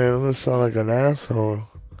oh man, I'm gonna sound like an asshole.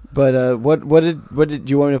 But what did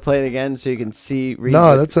you want me to play it again so you can see?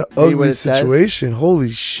 That's an ugly situation. Says?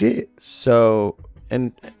 Holy shit! So,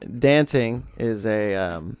 and dancing is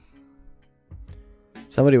a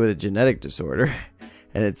somebody with a genetic disorder,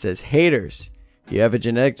 and it says, haters, you have a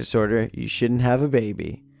genetic disorder, you shouldn't have a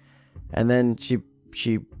baby. And then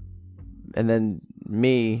and then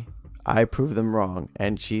me, I prove them wrong,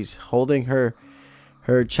 and she's holding her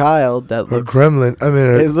child that her looks gremlin. I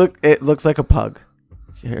mean, it looks like a pug.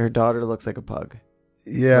 Her daughter looks like a pug.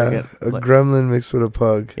 Yeah, a gremlin mixed with a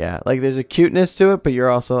pug. Yeah, like there's a cuteness to it, but you're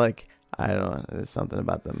also like, I don't know, there's something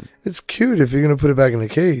about them. It's cute if you're gonna put it back in the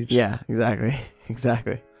cage. Yeah,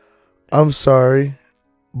 exactly. I'm sorry,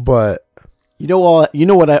 but you know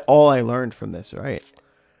all I learned from this, right?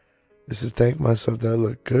 Is to thank myself that I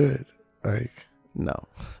look good. Like, no.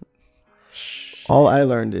 All I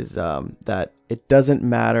learned is that it doesn't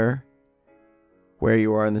matter where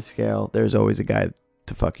you are on the scale. There's always a guy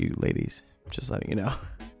to fuck you, ladies. Just letting you know.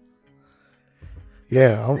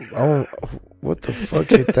 Yeah, I'm what the fuck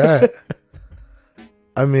hit that?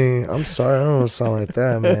 I mean, I'm sorry, I don't sound like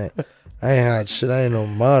that, man. I ain't hot shit. I ain't no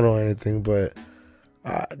model or anything, but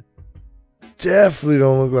I definitely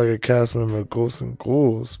don't look like a cast member of Ghosts and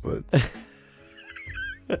Ghouls, but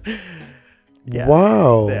yeah.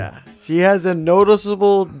 Wow. Yeah. She has a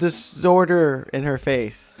noticeable disorder in her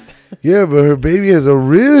face. Yeah, but her baby has a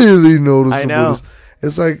really noticeable. I know.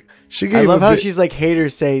 It's like she gave. I love how she's like,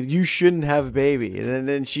 haters say you shouldn't have a baby, and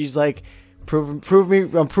then she's like, prove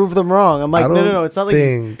them wrong. I'm like, no, it's not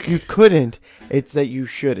like you couldn't. It's that you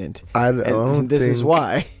shouldn't. I don't this think is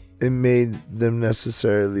why it made them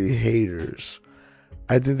necessarily haters.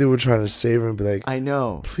 I think they were trying to save her and be like, I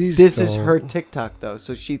know. Please, this is her TikTok though,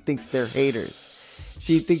 so she thinks they're haters.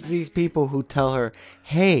 She thinks these people who tell her,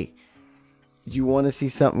 "Hey, you want to see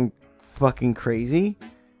something fucking crazy?"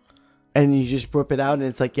 And you just whip it out, and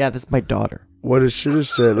it's like, yeah, that's my daughter. What it should have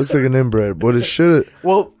said, looks like an inbred. What it should have.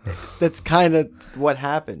 Well, that's kind of what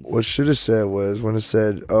happens. What should have said was when it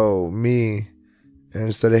said, "Oh, me," and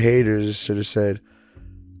instead of haters, it should have said,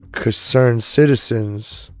 "Concerned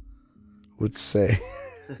citizens would say,"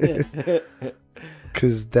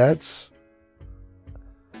 because that's.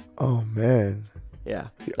 Oh man. Yeah.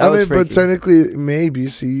 I mean, but technically, maybe.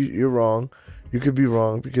 See, you're wrong. You could be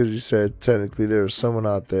wrong because you said technically there was someone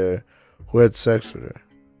out there who had sex with her.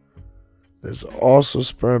 There's also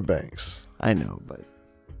sperm banks. I know,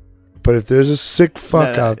 but if there's a sick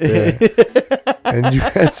fuck out there and you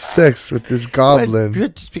had sex with this goblin,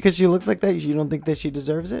 just because she looks like that, you don't think that she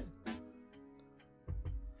deserves it?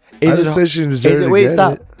 I didn't say she deserved it. Wait,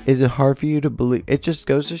 stop. Is it hard for you to believe? It just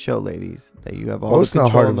goes to show, ladies, that you have all the control. It's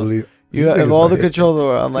not hard to believe. You have all the control of the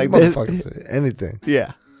world. I'm like, anything.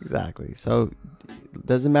 Yeah, exactly. So it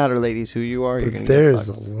doesn't matter, ladies, who you are. You're gonna there's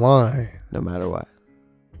a line. No matter what.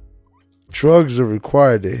 Drugs are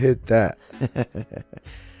required to hit that.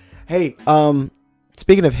 Hey,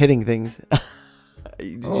 Speaking of hitting things,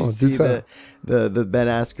 did Oh, you see do the Ben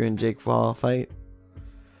Askren Jake Paul fight?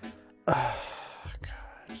 God.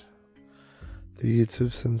 The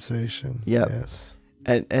YouTube sensation. Yep. Yes.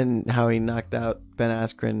 And how he knocked out Ben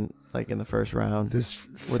Askren like in the first round. This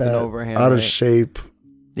With an fat, overhand out of right? shape.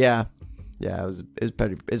 Yeah, it was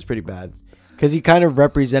pretty bad because he kind of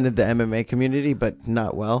represented the MMA community, but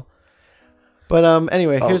not well. But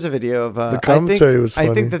anyway, here's a video of the commentary was funny.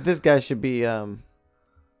 I think that this guy should be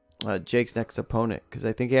Jake's next opponent because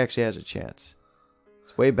I think he actually has a chance.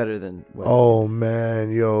 It's way better than. Oh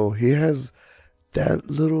man, yo, he has that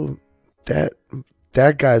little that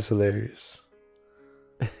guy's hilarious.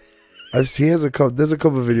 He has a couple. There's a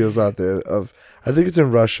couple of videos out there of. I think it's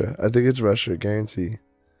in Russia. I think it's Russia. Guarantee.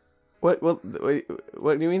 What? Well,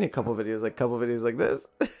 what do you mean? A couple videos? Like couple videos like this?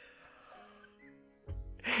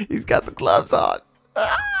 He's got the gloves on.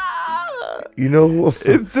 You know who?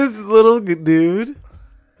 It's this little dude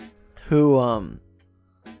who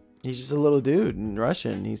he's just a little dude in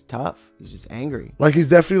Russian. He's tough. He's just angry. Like he's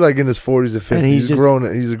definitely like in his 40s or 50s. And He's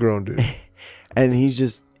grown. He's a grown dude. And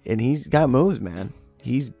he's got moves, man.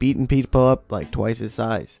 He's beating people up like twice his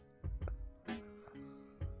size.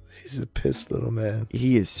 He's a pissed little man.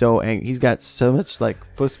 He is so angry. He's got so much like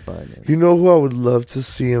fussbun. You know who I would love to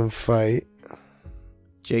see him fight?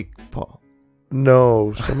 Jake Paul.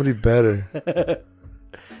 No, somebody better.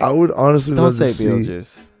 I would honestly Don't love say to see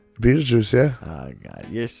Beetlejuice. Beetlejuice, yeah. Oh god,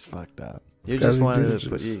 you're just fucked up. You Gotta just be wanted to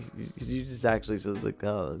put Beetlejuice. you just actually just like,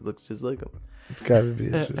 oh, it looks just like him. It's gotta be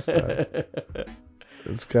Beetlejuice.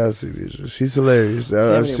 It's gotta see Beetlejuice. He's hilarious.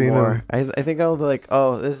 I've seen him. I think I'll be like,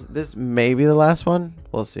 oh, this may be the last one.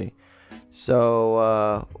 We'll see.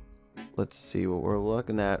 So let's see what we're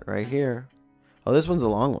looking at right here. Oh, this one's a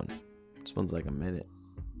long one. This one's like a minute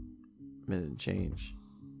and change.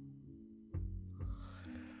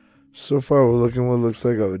 So far, we're looking what looks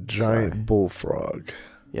like a giant bullfrog.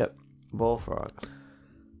 Yep, bullfrog.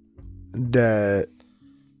 That.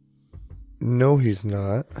 No, he's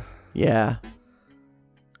not. Yeah.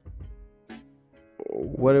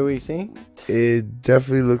 What are we seeing? It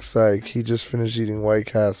definitely looks like he just finished eating White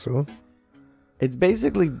Castle. It's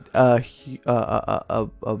basically a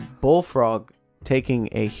bullfrog taking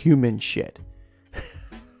a human shit.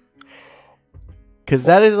 Because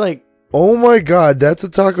that is like... Oh my god, that's a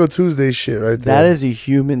Taco Tuesday shit right there. That is a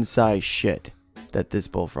human-sized shit that this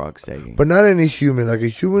bullfrog's taking. But not any human, like a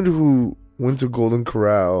human who went to Golden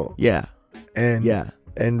Corral. Yeah. And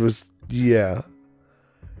was and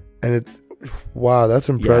it... Wow, that's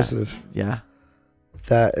impressive. Yeah.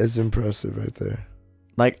 That is impressive right there.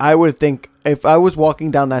 Like, I would think, if I was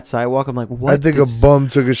walking down that sidewalk, I'm like, what? I think a bum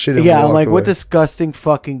took a shit and yeah, I'm walked like, away. what disgusting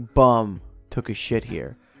fucking bum took a shit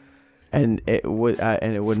here? And it wouldn't have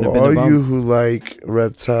been a bum. For all you who like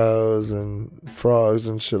reptiles and frogs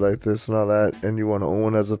and shit like this and all that, and you want to own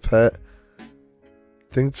one as a pet,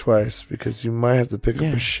 think twice, because you might have to pick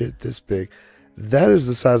up a shit this big. That is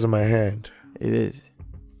the size of my hand. It is.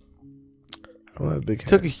 I don't have big hands.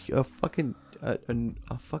 Took a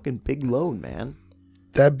fucking big load, man.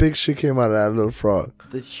 That big shit came out of that little frog.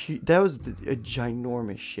 That was a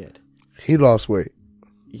ginormous shit. He lost weight.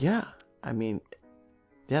 Yeah, I mean,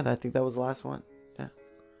 yeah, I think that was the last one. Yeah.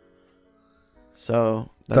 So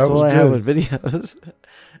that's all I have with videos.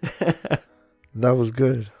 That was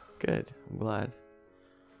good. Good. I'm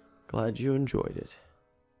glad you enjoyed it.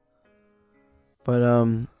 But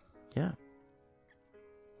yeah.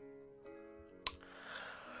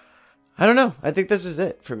 I don't know. I think this is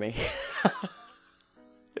it for me.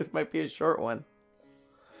 It might be a short one.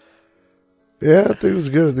 Yeah, I think it was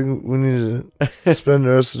good. I think we need to spend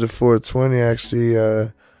the rest of the 420 actually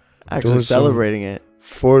celebrating it.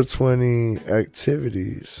 420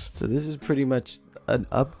 activities. So this is pretty much an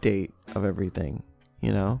update of everything,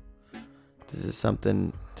 you know? This is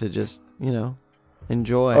something to just, you know,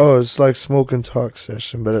 enjoy. Oh, it's like smoke and talk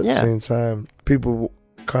session, but at the same time, people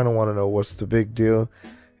kind of want to know what's the big deal.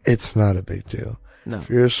 It's not a big deal. No. If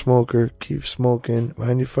you're a smoker, keep smoking.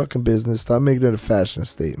 Mind your fucking business. Stop making it a fashion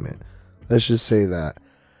statement. Let's just say that.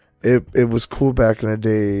 It was cool back in the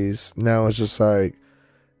days. Now it's just like,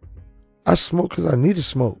 I smoke because I need to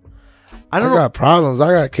smoke. I got problems.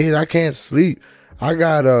 I got kids. I can't sleep. I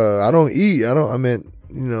don't eat. I am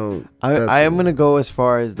going to go as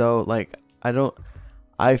far as though, like, I don't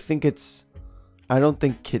think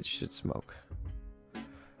kids should smoke.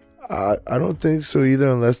 I don't think so either,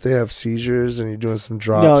 unless they have seizures and you're doing some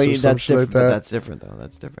drops or something like that. That's different, though.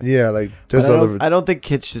 That's different. Yeah, like there's I don't think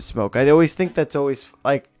kids should smoke. I always think that's always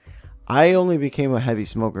like, I only became a heavy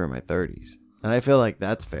smoker in my 30s, and I feel like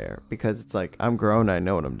that's fair because it's like I'm grown. I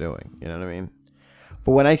know what I'm doing. You know what I mean?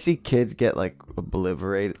 But when I see kids get like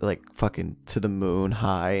obliterated, like fucking to the moon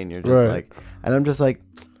high, and you're just Right. like, and I'm just like,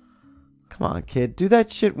 come on, kid, do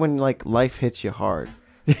that shit when like life hits you hard.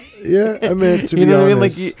 Yeah, I mean, to You be know what I mean?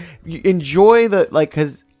 honest, Like you enjoy the like,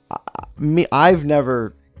 cause I've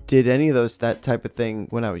never did any of that type of thing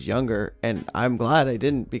when I was younger, and I'm glad I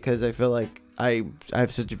didn't, because I feel like I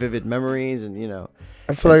have such vivid memories, and you know.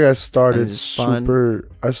 I feel like I and started it's fun.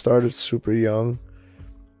 super young,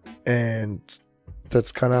 and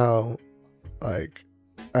that's kind of how, like,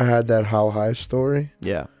 I had that how high story.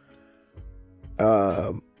 Yeah.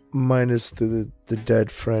 Minus the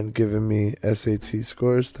dead friend giving me SAT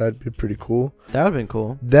scores. That'd be pretty cool. That would have been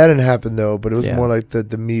cool. That didn't happen though, but it was Yeah. more like the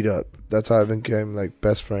meetup. That's how I've became like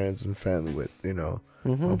best friends and family with, you know,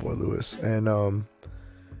 Mm-hmm. my boy Lewis. And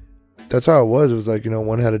that's how it was. It was like, you know,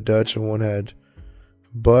 one had a Dutch and one had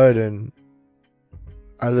Bud, and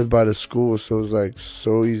I lived by the school, so it was like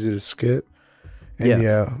so easy to skip. And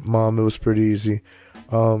yeah, Mom, it was pretty easy.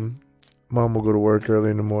 Mom will go to work early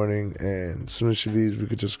in the morning, and as soon as she leaves, we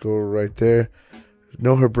could just go right there.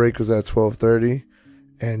 No, her break was at 12:30,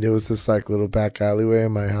 and it was this like little back alleyway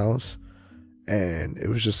in my house, and it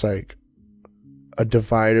was just like a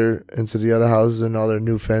divider into the other houses and all their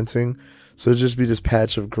new fencing. So it'd just be this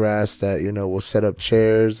patch of grass that, you know, we'll set up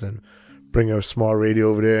chairs and bring a small radio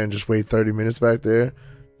over there and just wait 30 minutes back there.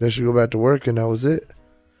 Then she'd go back to work, and that was it.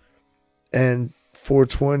 And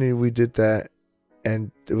 420, we did that.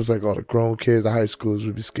 And it was like all the grown kids, the high schools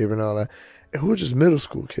would be skipping and all that. And we were just middle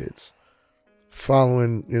school kids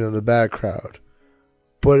following, you know, the bad crowd.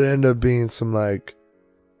 But it ended up being some like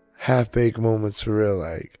half-baked moments for real.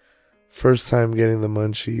 Like first time getting the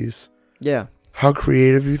munchies. Yeah. How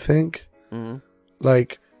creative you think? Mm-hmm.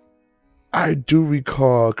 Like I do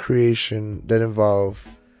recall a creation that involved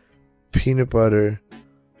peanut butter,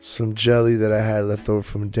 some jelly that I had left over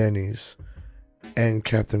from Denny's, and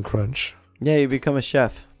Captain Crunch. Yeah, you become a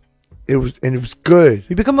chef. It was good.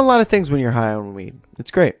 You become a lot of things when you're high on weed. It's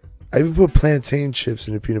great. I even put plantain chips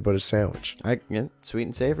in a peanut butter sandwich. Yeah, sweet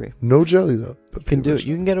and savory. No jelly though. You can do it.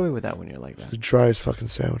 You can get away with that when you're like It's that. the driest fucking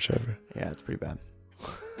sandwich ever. Yeah, it's pretty bad.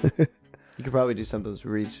 You could probably do some of those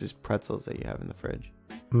Reese's pretzels that you have in the fridge.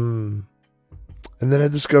 And then I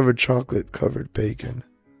discovered chocolate covered bacon.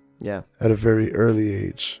 Yeah. At a very early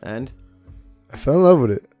age. And? I fell in love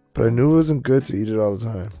with it, but I knew it wasn't good to eat it all the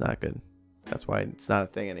time. It's not good. That's why it's not a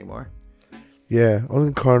thing anymore. Yeah, only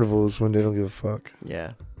in carnivals when they don't give a fuck.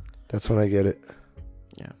 Yeah. That's when I get it.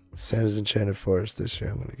 Yeah. Santa's Enchanted Forest this year.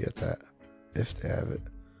 I'm going to get that. If they have it.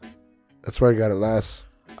 That's where I got it last.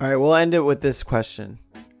 All right, we'll end it with this question.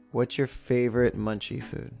 What's your favorite munchie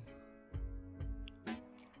food?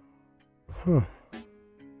 Huh.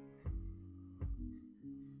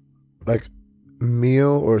 Like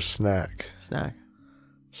meal or snack? Snack.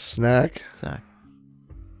 Snack? Snack.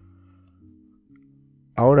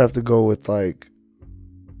 I would have to go with like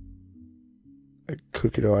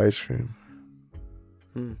cookie dough ice cream.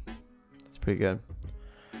 That's pretty good.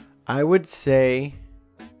 I would say...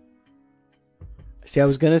 See, I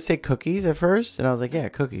was going to say cookies at first, and I was like, yeah,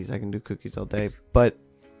 cookies. I can do cookies all day. But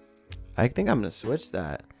I think I'm going to switch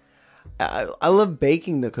that. I love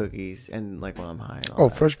baking the cookies, and like when I'm high. And all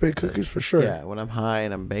that. Fresh baked cookies for sure. Yeah, when I'm high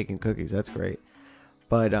and I'm baking cookies, that's great.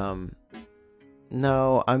 But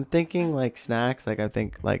no, I'm thinking like snacks. Like I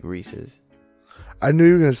think like Reese's. I knew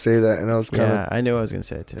you were gonna say that, and I was kind of I knew I was gonna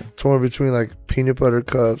say it too. torn between like peanut butter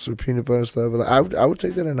cups or peanut butter stuff. But like, I would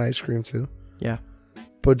take that in ice cream too. Yeah,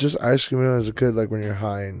 but just ice cream is good. Like when you're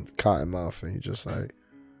high and cotton mouth, and you just like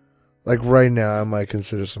right now, I might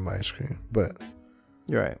consider some ice cream. But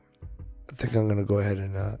you're right. I think I'm gonna go ahead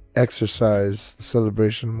and exercise the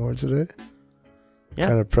celebration more today. Yeah,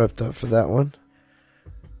 kind of prepped up for that one.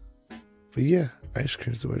 But yeah, ice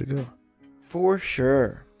cream's the way to go. For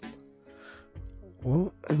sure.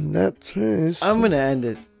 Well, in that case, I'm gonna end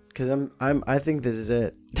it because I think this is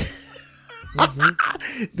it.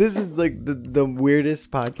 This is like the weirdest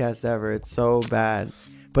podcast ever. It's so bad,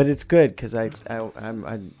 but it's good because it's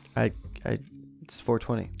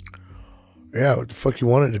 420. Yeah, what the fuck you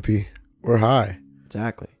want it to be? We're high.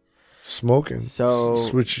 Exactly. Smoking. So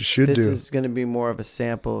that's what you should do. This is going to be more of a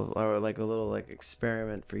sample or like a little like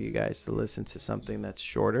experiment for you guys to listen to something that's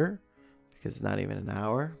shorter because it's not even an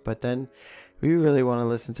hour. But then we really want to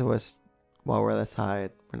listen to us while we're that high.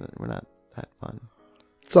 We're not that fun.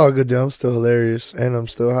 It's all good though. I'm still hilarious and I'm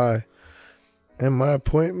still high. And my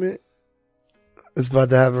appointment is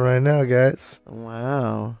about to happen right now, guys.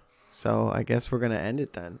 Wow. So I guess we're going to end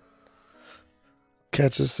it then.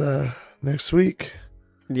 Catch us next week.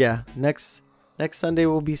 Yeah, next Sunday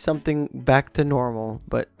will be something back to normal,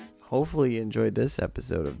 but hopefully you enjoyed this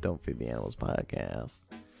episode of Don't Feed the Animals podcast.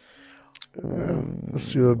 Let's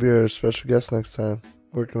see who'll be our special guest next time.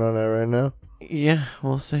 Working on that right now. Yeah,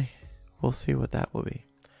 we'll see. We'll see what that will be.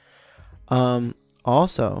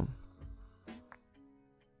 Also,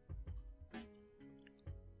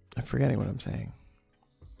 I'm forgetting what I'm saying.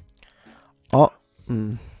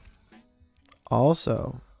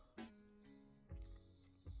 Also,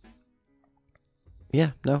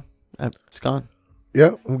 yeah, no, it's gone.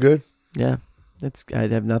 Yeah, I'm good. Yeah,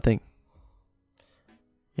 I'd have nothing.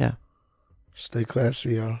 Yeah. Stay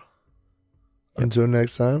classy, y'all. Until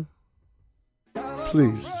next time,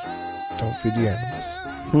 please don't feed the animals.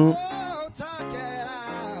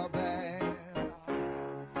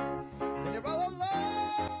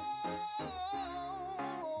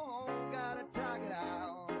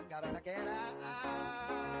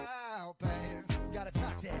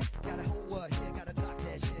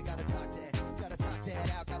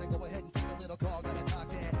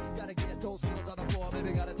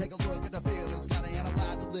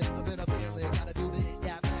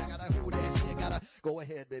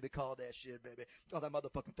 Baby, call that shit, baby. Call that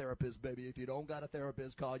motherfucking therapist, baby. If you don't got a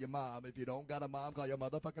therapist, call your mom. If you don't got a mom, call your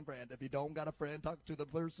motherfucking friend. If you don't got a friend, talk to the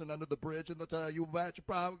person under the bridge and they'll tell you about your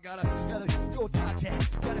problem. Gotta go talk that.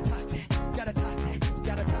 Gotta talk that. Gotta talk that.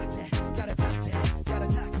 Gotta talk that. Gotta talk that. Gotta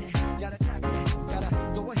talk that. Gotta talk that. Gotta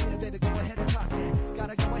go ahead, baby. Go ahead and talk that.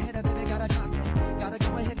 Gotta go ahead, baby. Gotta talk that. Gotta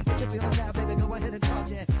go ahead and get your feelings out, baby. Go ahead and talk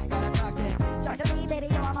that. Gotta talk that. Talk to me, baby.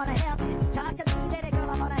 Yo, I wanna help you. Talk to me, baby girl.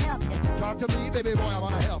 I wanna help you. Talk to me, baby boy. I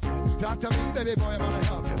wanna help you. Talk to me, baby boy, I wanna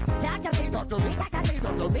help you. Talk to me, talk to me, talk to me,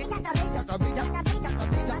 talk to me, talk to me, talk to me, talk to me,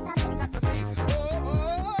 talk to me, talk to me.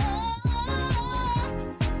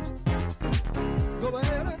 Go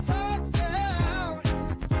ahead and talk down.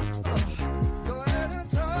 Go ahead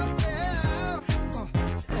and talk down.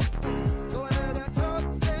 Go ahead and talk down. Go ahead and talk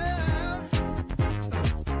down.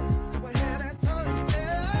 Go ahead and talk down. Go ahead and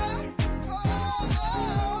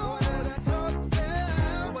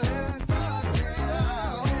talk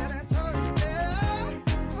down.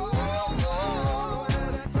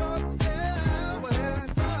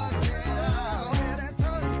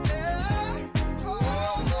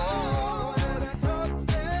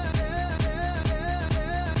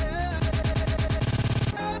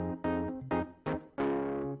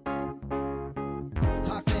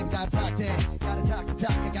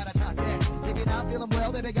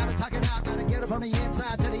 Baby, gotta talk it out, gotta get it from the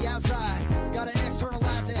inside to the outside. Gotta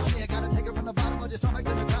externalize that shit, gotta take it from the bottom of your stomach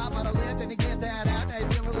to the top of the lift and you get that out. Now you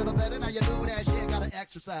feel a little better, now you do that shit. Gotta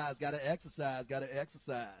exercise, gotta exercise, gotta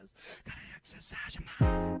exercise. Gotta exercise your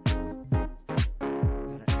mind.